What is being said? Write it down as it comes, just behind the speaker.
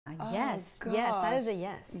Yes, yes, that is a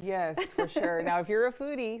yes. Yes, for sure. Now, if you're a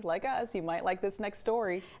foodie like us, you might like this next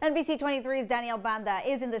story. NBC 23's Danielle Banda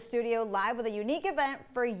is in the studio live with a unique event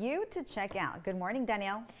for you to check out. Good morning,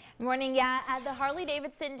 Danielle. Morning, yeah. The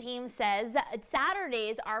Harley-Davidson team says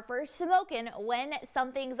Saturdays are for smoking when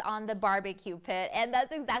something's on the barbecue pit, and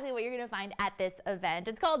that's exactly what you're going to find at this event.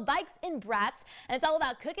 It's called Bikes and Brats, and it's all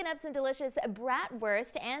about cooking up some delicious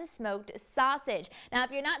bratwurst and smoked sausage. Now,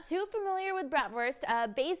 if you're not too familiar with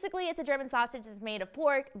bratwurst, basically it's a German sausage that's made of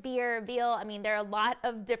pork, beer, veal. I mean, there are a lot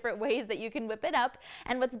of different ways that you can whip it up,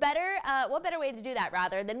 and what better way to do that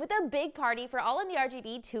rather than with a big party for all in the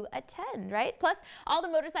RGV to attend, right? Plus, all the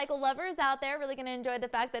motorcycle lovers out there really going to enjoy the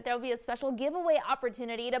fact that there will be a special giveaway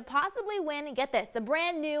opportunity to possibly win, get this, a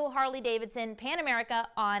brand new Harley-Davidson Pan America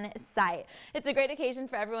on site. It's a great occasion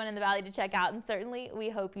for everyone in the Valley to check out, and certainly we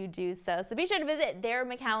hope you do so. So be sure to visit their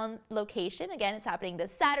McAllen location. Again, it's happening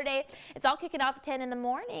this Saturday. It's all kicking off at 10 in the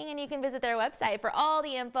morning, and you can visit their website for all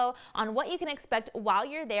the info on what you can expect while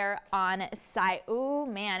you're there on site. Ooh,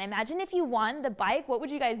 man, imagine if you won the bike. What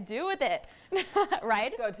would you guys do with it?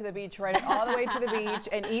 Right? Go to the beach, ride it all the way to the beach,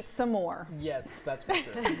 and eat some more. Yes, that's for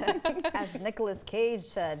sure. As Nicolas Cage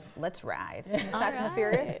said, let's ride. Fast and the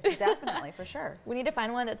Furious? Definitely, for sure. We need to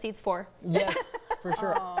find one that seats 4. Yes, for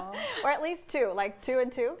sure. Or at least 2, like 2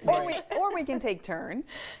 and 2. Right. Or we can take turns.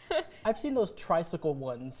 I've seen those tricycle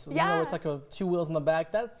ones. Yeah. You know, it's like 2 wheels in the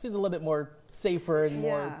back. That seems a little bit more safer and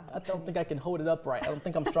more, Yeah. I don't think I can hold it up right. I don't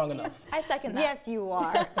think I'm strong enough. I second that. Yes, you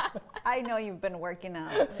are. I know you've been working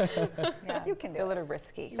out. Yeah, You can do it's a it. little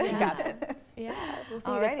risky. Yeah. You got this. Yeah, we'll see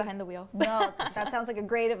who Alrighty. gets behind the wheel. No, that sounds like a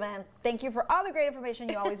great event. Thank you for all the great information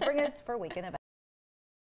you always bring us for Weekend Event.